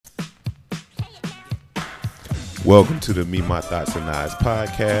Welcome to the Me, My Thoughts, and Eyes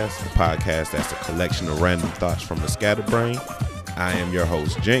podcast, a podcast that's a collection of random thoughts from the scatterbrain. I am your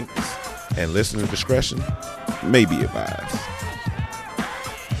host, Jinx, and listener discretion may be advised.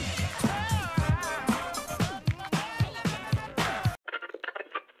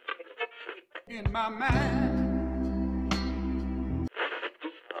 In my mind,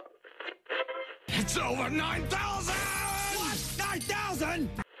 it's over 9,000! What? 9,000?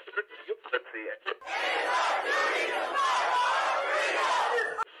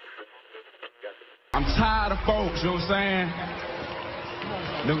 I'm tired of folks, you know what I'm saying?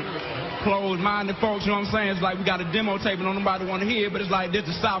 Them closed-minded folks, you know what I'm saying? It's like we got a demo tape and don't nobody want to hear, but it's like this,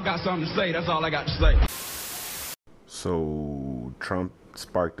 the South got something to say. That's all I got to say. So, Trump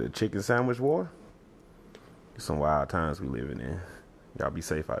sparked a chicken sandwich war? Some wild times we living in. Y'all be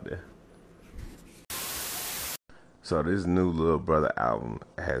safe out there. So, this new Little Brother album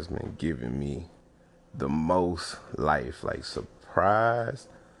has been giving me the most life, like surprise.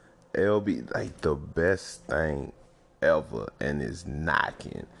 LB, like the best thing ever, and it's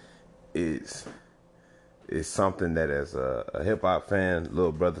knocking. It's something that as a hip hop fan,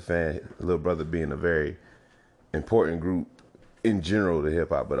 Little Brother being a very important group in general to hip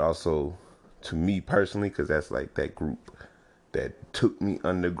hop, but also to me personally, because that's like that group that took me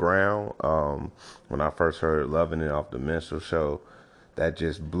underground. When I first heard "Loving It" off the Minstrel Show, that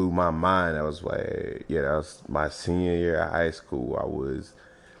just blew my mind. I was like, yeah, that was my senior year of high school. I was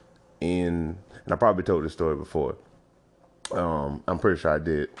and I probably told this story before. I'm pretty sure I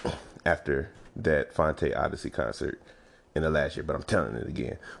did after that Fonte Odyssey concert in the last year, but I'm telling it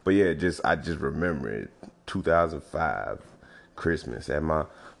again. But yeah, I just remember it, 2005 Christmas at my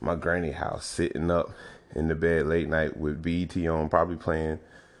granny house, sitting up in the bed late night with BET on, probably playing.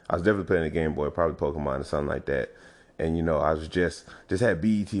 I was definitely playing the Game Boy, probably Pokemon or something like that. And you know, I was just had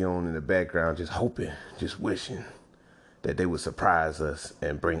BET on in the background, just hoping, just wishing that they would surprise us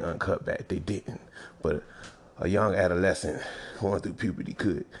and bring Uncut back. They didn't. But a young adolescent going through puberty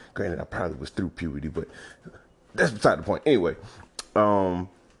could. Granted, I probably was through puberty, but that's beside the point. Anyway,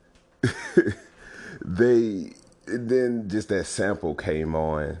 then just that sample came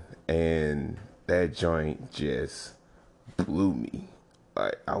on, and that joint just blew me.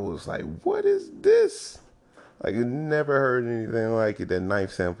 Like, I was like, what is this? Like, I never heard anything like it. That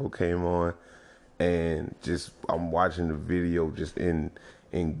knife sample came on. And just, I'm watching the video just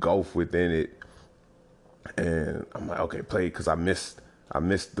engulfed within it. And I'm like, okay, play, because I missed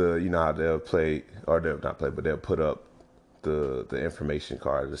the, you know how they'll play, or they'll not play, but they'll put up the information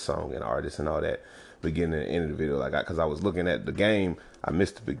card of the song and artist and all that, beginning and end of the video. Like, because I was looking at the game, I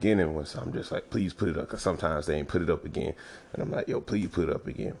missed the beginning one, so I'm just like, please put it up, because sometimes they ain't put it up again. And I'm like, yo, please put it up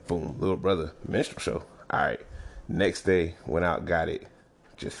again. Boom, Little Brother, Minstrel Show. All right. Next day, went out, got it,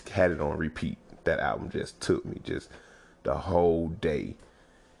 just had it on repeat. That album just took me just the whole day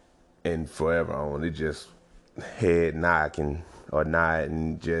and forever on. It just head knocking or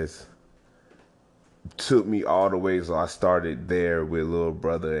nodding, just took me all the way. So I started there with Little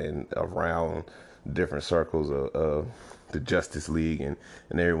Brother and around different circles of the Justice League and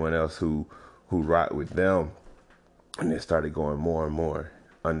everyone else who rocked with them. And then started going more and more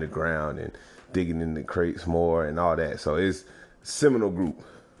underground and digging in the crates more and all that. So it's a seminal group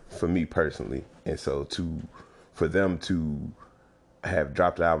for me personally. And so for them to have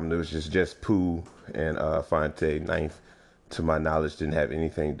dropped the album, it was just Pooh and Fonte. Ninth, to my knowledge, didn't have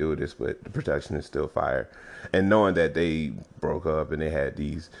anything to do with this, but the production is still fire. And knowing that they broke up and they had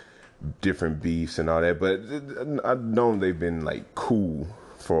these different beefs and all that, but I've known they've been like cool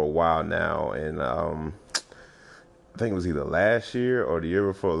for a while now. And I think it was either last year or the year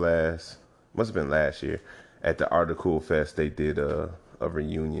before last, must have been last year, at the Art of Cool Fest, they did a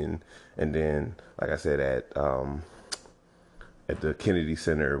reunion. And then, like I said, at the Kennedy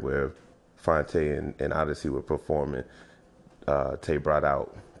Center where Fonte and Odyssey were performing, Tay brought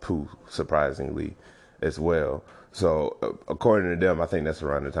out Pooh, surprisingly, as well. So according to them, I think that's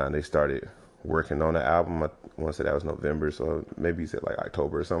around the time they started working on the album. I want to say that was November, so maybe he said like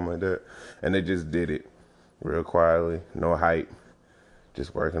October or something like that. And they just did it real quietly, no hype,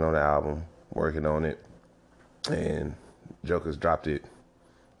 just working on the album, working on it. And Jokers dropped it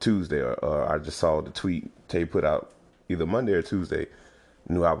Tuesday, or I just saw the tweet Tay put out either Monday or Tuesday,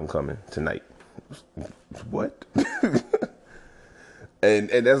 new album coming tonight. What? and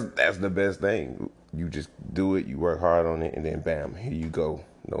that's the best thing. You just do it, you work hard on it, and then bam, here you go.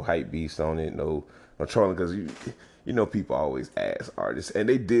 No hype beast on it, no trolling, because you know people always ask artists, and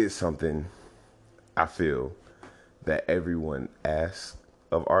they did something I feel that everyone asks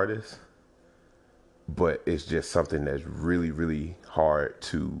of artists, but it's just something that's really, really hard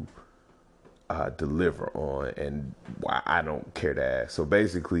to deliver on, and why I don't care to ask. So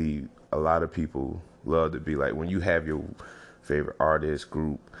basically, a lot of people love to be like, when you have your favorite artist,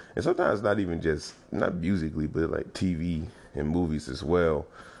 group, and sometimes not even just, not musically, but like TV and movies as well,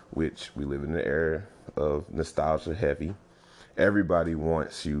 which we live in the era of nostalgia heavy. Everybody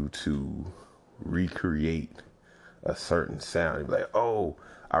wants you to recreate a certain sound. You're like, oh,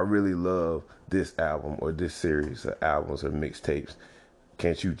 I really love this album or this series of albums or mixtapes.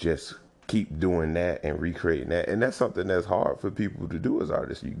 Can't you just keep doing that and recreating that? And that's something that's hard for people to do as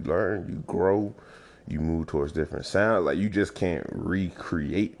artists. You learn, you grow, you move towards different sounds. Like, you just can't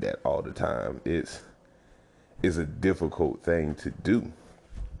recreate that all the time. It's a difficult thing to do.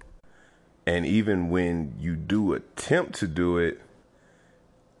 And even when you do attempt to do it,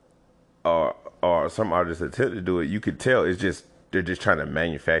 or some artists attempt to do it, you could tell it's just, they're just trying to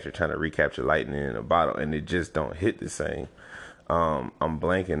manufacture, trying to recapture lightning in a bottle, and it just don't hit the same. I'm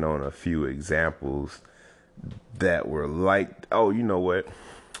blanking on a few examples that were like, oh, you know what?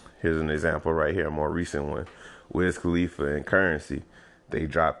 Here's an example right here, a more recent one. Wiz Khalifa and Currency. They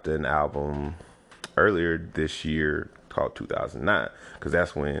dropped an album earlier this year called 2009, because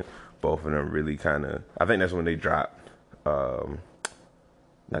that's when both of them really kind of, I think that's when they dropped, not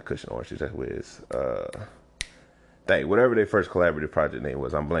Cushion Oranges, that's Wiz. Whatever their first collaborative project name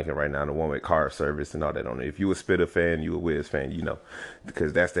was, I'm blanking right now. The one with Car Service and all that on it. If you a Spitter fan, you a Wiz fan, you know,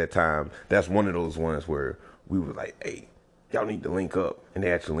 because that's that time. That's one of those ones where we were like, hey, y'all need to link up, and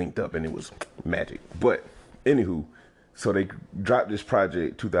they actually linked up, and it was magic. But anywho, so they dropped this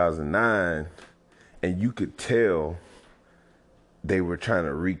project 2009, and you could tell they were trying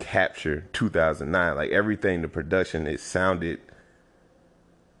to recapture 2009. Like, everything, the production, it sounded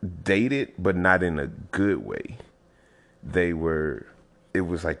dated, but not in a good way. It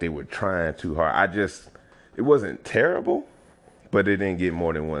was like they were trying too hard. It wasn't terrible, but it didn't get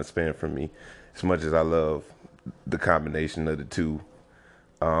more than one spin from me. As much as I love the combination of the two,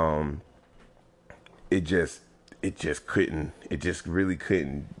 it just really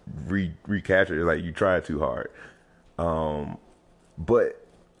couldn't recapture it. Like, you tried too hard. But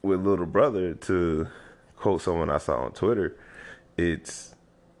with Little Brother, to quote someone I saw on Twitter, it's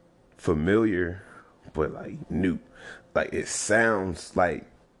familiar, but like new. Like, it sounds like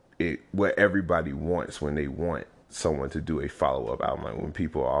what everybody wants when they want someone to do a follow-up album. Like, when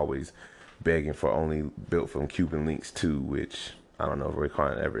people are always begging for Only Built from Cuban Links 2, which I don't know if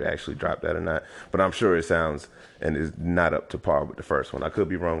Raekwon ever actually dropped that or not, but I'm sure it sounds and is not up to par with the first one. I could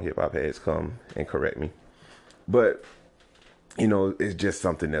be wrong. Hip hop heads come and correct me. But, you know, it's just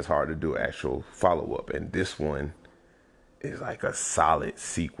something that's hard to do, actual follow-up. And this one is like a solid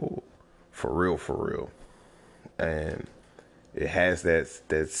sequel, for real. And it has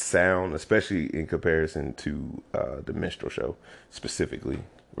that sound, especially in comparison to the Minstrel Show specifically,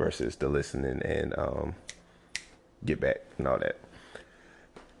 versus The Listening and Get Back and all that.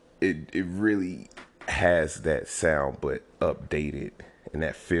 It really has that sound, but updated, and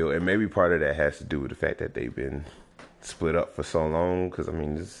that feel. And maybe part of that has to do with the fact that they've been split up for so long. Because, I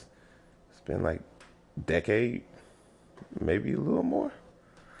mean, it's been like a decade, maybe a little more,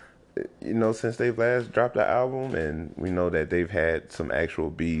 you know, since they've last dropped the album. And we know that they've had some actual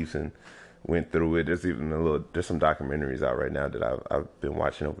beefs and went through it. There's some documentaries out right now that I've been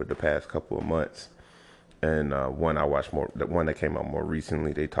watching over the past couple of months. And one I watched more, the one that came out more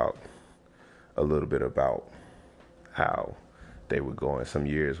recently, they talked a little bit about how they were going some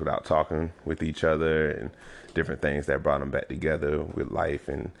years without talking with each other, and different things that brought them back together with life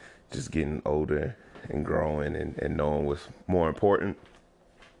and just getting older and growing and knowing what's more important.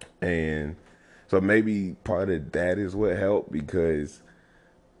 And so maybe part of that is what helped, because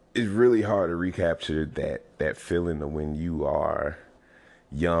it's really hard to recapture that feeling of when you are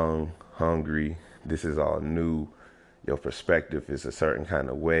young, hungry, this is all new, your perspective is a certain kind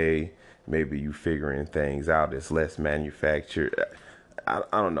of way, maybe you figuring things out, it's less manufactured. I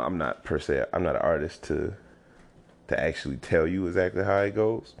don't know, I'm not an artist to actually tell you exactly how it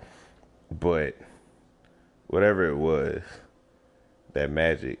goes, but whatever it was, that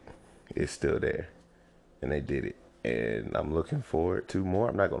magic is still there, and they did it. And I'm looking forward to more.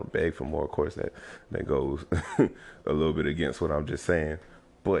 I'm not going to beg for more, of course, that goes a little bit against what I'm just saying,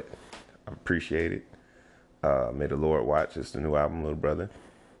 but I appreciate it. May the Lord watch. It's the new album, Little Brother.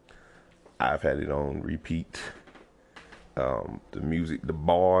 I've had it on repeat. The music, the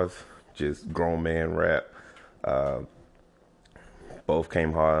bars, just grown man rap. Both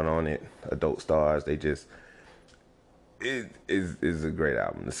came hard on it. Adult Stars, they just, it is a great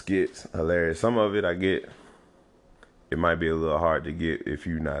album. The skits, hilarious. Some of it I get, it might be a little hard to get if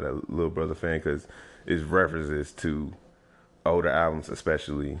you're not a Little Brother fan, because it's references to older albums,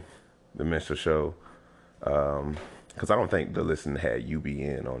 especially The Minstrel Show. Because I don't think the listen had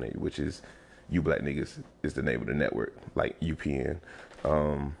UBN on it, which is You Black Niggas is the name of the network, like UPN.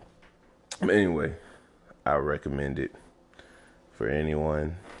 Anyway, I recommend it for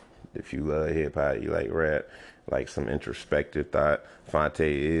anyone. If you love hip hop, you like rap, like some introspective thought. Phonte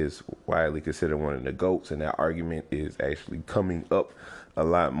is widely considered one of the GOATs, and that argument is actually coming up a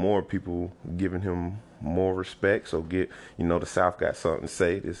lot more. People giving him more respect. So the South got something to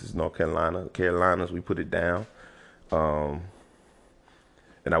say. This is North Carolina. Carolinas, we put it down. And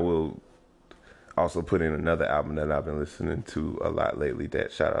I will also put in another album that I've been listening to a lot lately.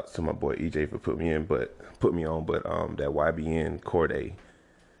 That shout out to my boy EJ for put me on, but that YBN Corday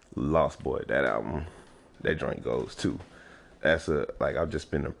Lost Boy, that album, that joint goes too. I've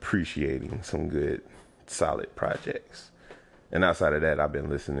just been appreciating some good solid projects. And outside of that, I've been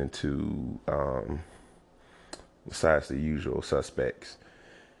listening to besides the usual suspects,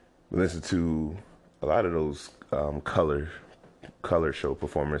 listen to a lot of those color show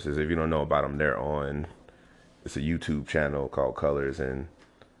performances. If you don't know about them, it's a YouTube channel called Colors, and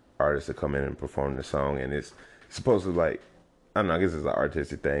artists that come in and perform the song, and it's supposed to I guess it's an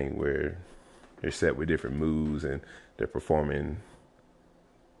artistic thing where they're set with different moods and they're performing.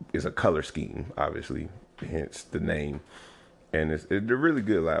 It's a color scheme, obviously, hence the name, and they're really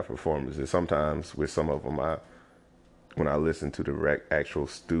good live performances. Sometimes with some of them, when I listen to the actual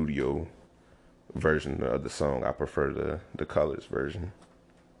studio version of the song, I prefer the Colors version.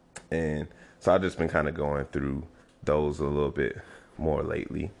 And so I've just been kind of going through those a little bit more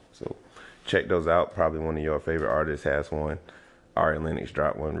lately. So check those out. Probably one of your favorite artists has one. Ari Lennox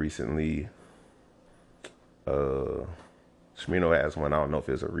dropped one recently. Smino has one. I don't know if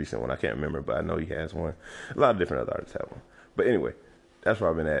it's a recent one. I can't remember, but I know he has one. A lot of different other artists have one. But anyway, that's where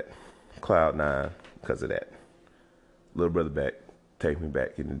I've been at. Cloud9 because of that. Little Brother Back, take me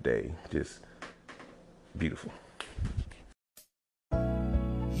back in the day. Just beautiful.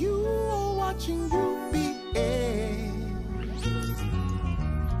 You are watching UBN.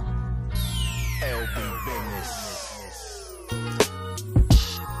 LB Business.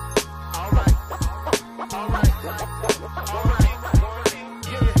 All right.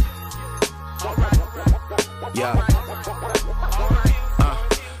 Yeah.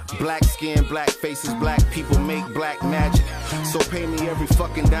 Black skin, black faces, black people make black magic. So pay me every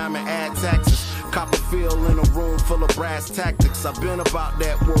fucking dime and add taxes. Cop a feel in a room full of brass tactics. I've been about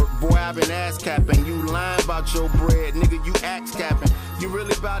that work, boy, I've been ass capping. You lying about your bread, nigga, you axe capping. You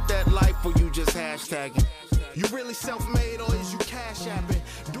really about that life or you just hashtagging? You really self-made or is you cash apping?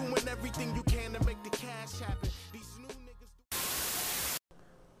 Doing everything you can to make the cash happen. These new niggas.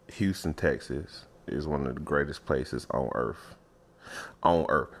 Houston, Texas is one of the greatest places on earth. On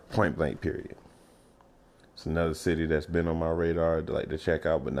earth, point blank, period. It's another city that's been on my radar to check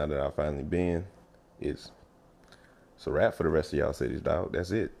out, but now that I've finally been, it's a wrap for the rest of y'all cities, dog.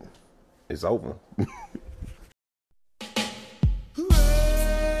 That's it. It's over.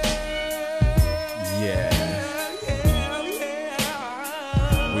 Yeah.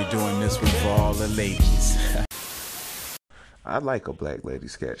 We're doing this one for all the ladies. I like a black lady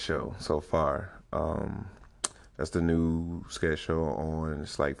sketch show so far. That's the new sketch show on,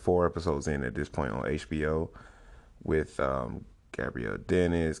 it's like 4 episodes in at this point on HBO with Gabrielle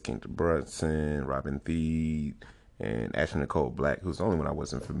Dennis, Kingdom Brunson, Robin Thede, and Ashley Nicole Black, who's the only one I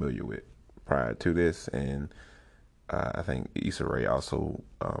wasn't familiar with prior to this. And I think Issa Rae also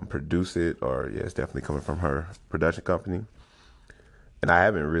produced it, it's definitely coming from her production company. And I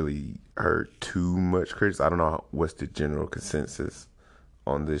haven't really heard too much critics. I don't know what's the general consensus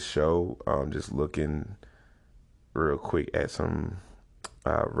on this show. Just looking real quick at some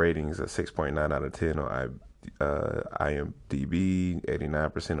ratings, a 6.9 out of 10 on IMDb,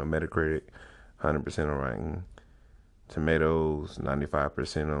 89% on Metacritic, 100% on Rotten Tomatoes,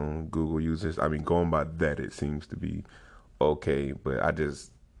 95% on Google users. I mean, going by that, it seems to be okay, but I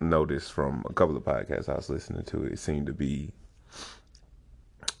just noticed from a couple of podcasts I was listening to, it seemed to be,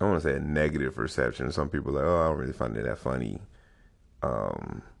 I don't want to say a negative reception. Some people are like, oh, I don't really find it that funny.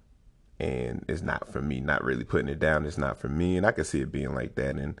 And it's not for me, not really putting it down. It's not for me. And I can see it being like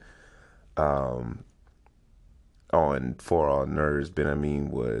that. And on For All Nerds, Ben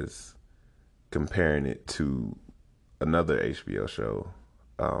Amin was comparing it to another HBO show,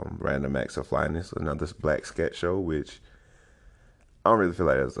 Random Acts of Flyness, another black sketch show, which I don't really feel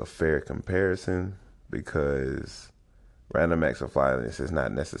like that was a fair comparison, because Random Acts of Flyness is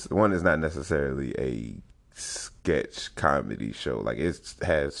not necessarily a sketch comedy show. Like, it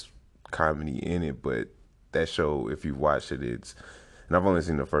has comedy in it, but that show, if you watch it, and I've only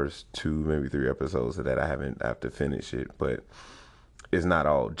seen the first 2, maybe 3 episodes of that. I have to finish it, but it's not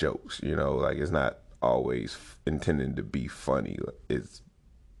all jokes, you know, like it's not always intended to be funny. It's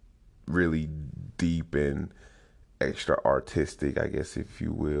really deep and extra artistic, I guess, if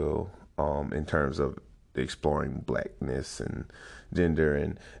you will, in terms of exploring blackness and gender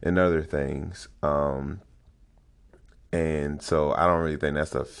and other things. And so I don't really think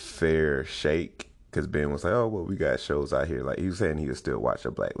that's a fair shake, because Ben was like, oh, well, we got shows out here. Like, he was saying he would still watch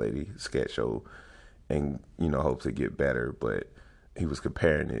a Black Lady sketch show and, you know, hopes to get better. But he was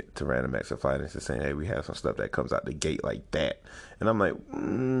comparing it to Random Acts of Finance and saying, hey, we have some stuff that comes out the gate like that. And I'm like,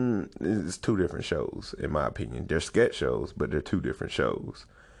 it's two different shows, in my opinion. They're sketch shows, but they're two different shows.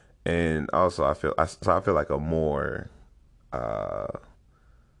 And also, I feel like a more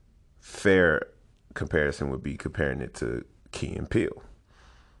fair comparison would be comparing it to Key and Peele.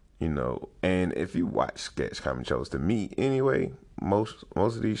 You know, and if you watch sketch comedy shows, to me anyway, most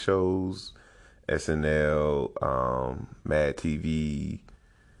of these shows, SNL, Mad TV,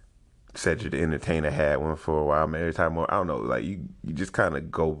 Cedric the Entertainer had one for a while, Mary Tyler Moore, I don't know, like you just kind of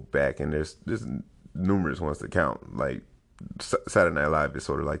go back and there's numerous ones to count. Like Saturday Night Live is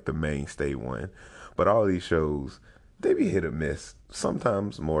sort of like the mainstay one, but all these shows, they be hit or miss.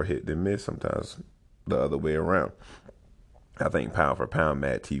 Sometimes more hit than miss, sometimes the other way around. I think pound for pound,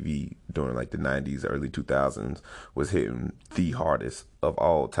 Mad TV during like the 90s, early 2000s was hitting the hardest of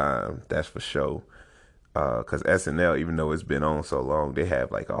all time. That's for sure. Because SNL, even though it's been on so long, they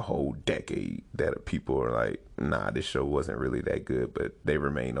have like a whole decade that people are like, nah, this show wasn't really that good, but they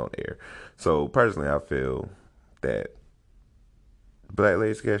remain on air. So personally, I feel that Black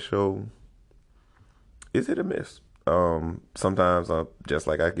Lady Sketch Show is hit or miss. Sometimes just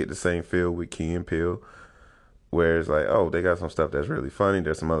like I get the same feel with Key and Peele, where it's like, oh, they got some stuff that's really funny.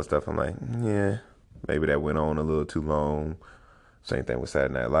 There's some other stuff I'm like, yeah, maybe that went on a little too long. Same thing with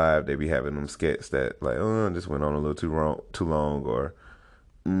Saturday Night Live. They be having them skits that like, oh, this went on a little too long, or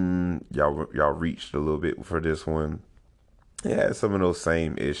y'all reached a little bit for this one. Yeah, some of those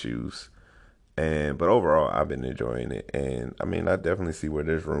same issues. But overall, I've been enjoying it, and I mean, I definitely see where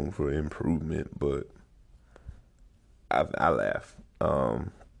there's room for improvement, but I laugh.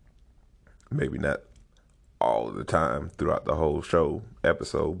 Maybe not all the time throughout the whole show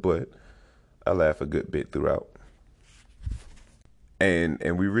episode, but I laugh a good bit throughout. And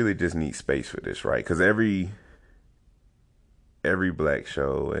we really just need space for this, right? Because every black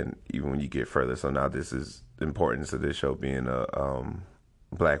show, and even when you get further, so now this is the importance of this show being a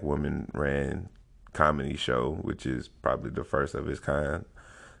black woman ran comedy show, which is probably the first of its kind,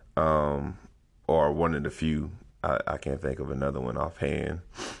 or one of the few. I can't think of another one offhand.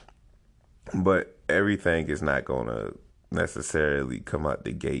 But everything is not going to necessarily come out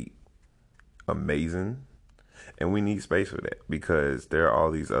the gate amazing. And we need space for that, because there are all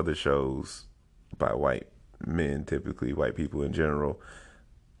these other shows by white men, typically white people in general,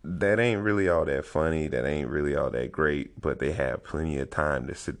 that ain't really all that funny, that ain't really all that great, but they have plenty of time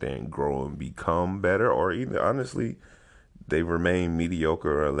to sit there and grow and become better, or even, honestly, they remain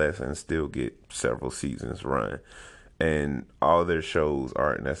mediocre or less and still get several seasons run. And all their shows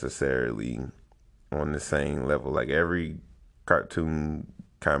aren't necessarily on the same level. Like every cartoon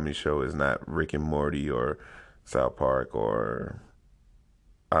comedy show is not Rick and Morty or South Park, or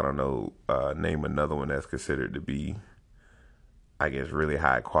I don't know, name another one that's considered to be, I guess, really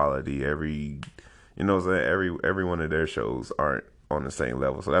high quality. Every one of their shows aren't on the same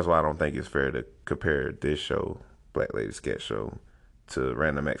level. So that's why I don't think it's fair to compare this show, Black Lady Sketch Show, to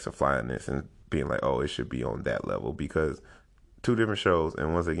Random Acts of Flyness and being like, oh, it should be on that level, because two different shows,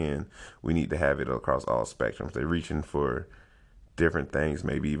 and once again, we need to have it across all spectrums. They're reaching for different things,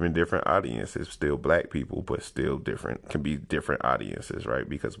 maybe even different audiences, still black people, but still different, can be different audiences, right?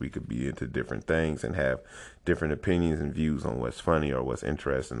 Because we could be into different things and have different opinions and views on what's funny or what's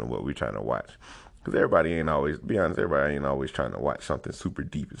interesting or what we're trying to watch. Because everybody ain't always trying to watch something super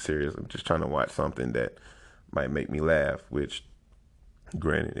deep and serious. I'm just trying to watch something that might make me laugh, which,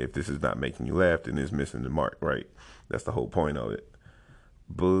 granted, if this is not making you laugh, then it's missing the mark, right? That's the whole point of it.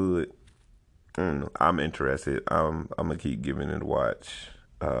 But I'm interested. I'm gonna keep giving it a watch.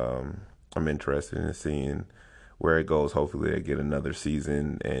 I'm interested in seeing where it goes. Hopefully, they get another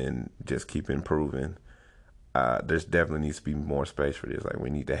season and just keep improving. There's definitely needs to be more space for this. Like, we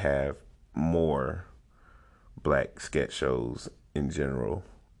need to have more black sketch shows in general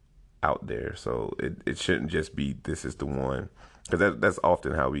out there. So it shouldn't just be this is the one, because that's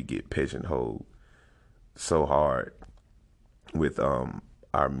often how we get pigeonholed so hard with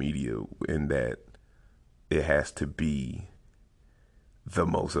our media, in that it has to be the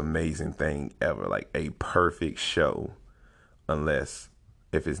most amazing thing ever, like a perfect show, unless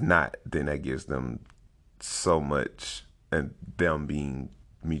if it's not, then that gives them so much and them being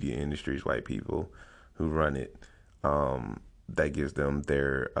media industries, white people who run it, that gives them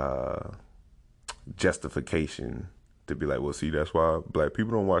their justification to be like, well, see, that's why black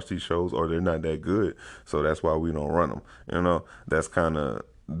people don't watch these shows, or they're not that good, so that's why we don't run them. You know, that's kind of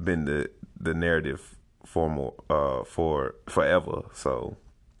been the narrative for forever. So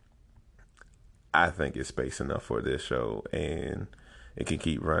I think it's space enough for this show, and it can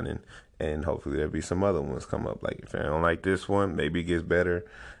keep running, and hopefully there'll be some other ones come up. Like, if I don't like this one, maybe it gets better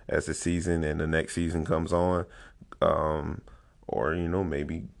as the season and the next season comes on, or, you know,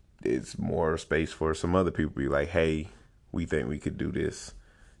 maybe it's more space for some other people to be like, hey, we think we could do this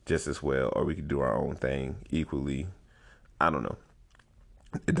just as well, or we could do our own thing equally. I don't know.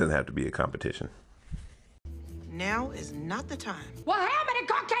 It doesn't have to be a competition. Now is not the time. Well, how many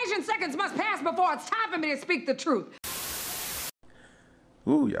Caucasian seconds must pass before it's time for me to speak the truth?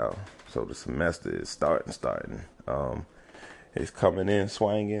 Ooh, y'all. So the semester is starting. It's coming in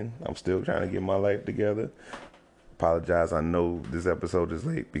swinging. I'm still trying to get my life together. Apologize, I know this episode is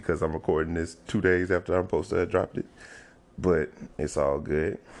late because I'm recording this 2 days after I'm supposed to have dropped it. But it's all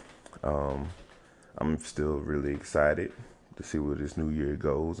good. I'm still really excited to see where this new year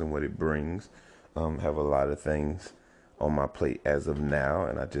goes and what it brings. Have a lot of things on my plate as of now,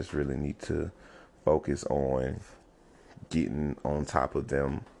 and I just really need to focus on getting on top of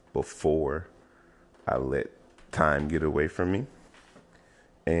them before I let time get away from me.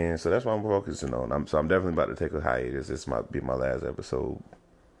 And so that's what I'm focusing on. I'm definitely about to take a hiatus. This might be my last episode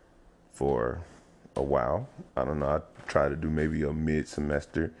for a while. I don't know. I try to do maybe a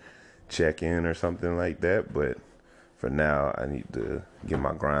mid-semester check-in or something like that. But for now, I need to get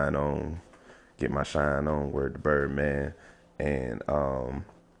my grind on, get my shine on, word to Birdman, and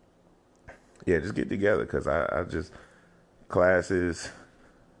just get together, because I just classes.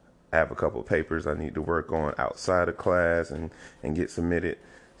 I have a couple of papers I need to work on outside of class and get submitted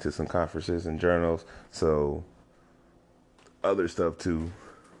to some conferences and journals. So other stuff too.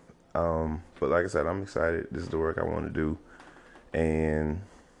 But like I said, I'm excited. This is the work I want to do. And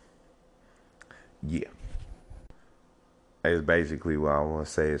yeah. It's basically what I want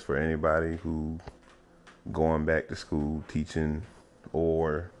to say is for anybody who going back to school, teaching,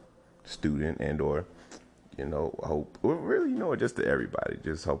 or student, and or, you know, hope, or really, you know, just to everybody,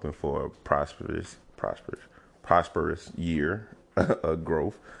 just hoping for a prosperous year of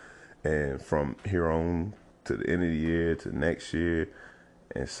growth. And from here on to the end of the year, to next year,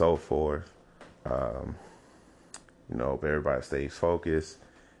 and so forth, you know, hope everybody stays focused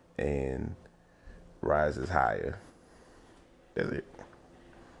and rises higher. That's it.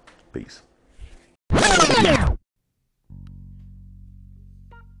 Peace.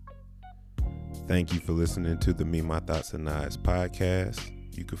 Thank you for listening to the Me, My Thoughts, and Eyes podcast.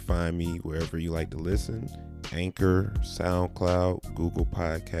 You can find me wherever you like to listen: Anchor, SoundCloud, Google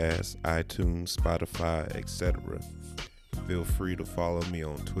Podcasts, iTunes, Spotify, etc. Feel free to follow me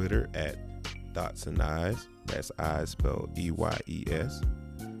on Twitter at Thoughts and Eyes. That's eyes spelled EYES.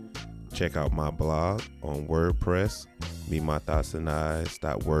 Check out my blog on WordPress,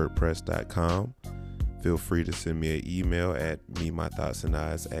 memythoughtsandeyes.wordpress.com. Feel free to send me an email at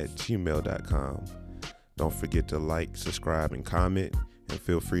memythoughtsandeyes@gmail.com. Don't forget to like, subscribe, and comment, and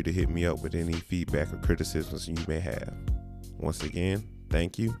feel free to hit me up with any feedback or criticisms you may have. Once again,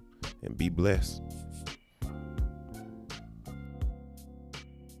 thank you, and be blessed.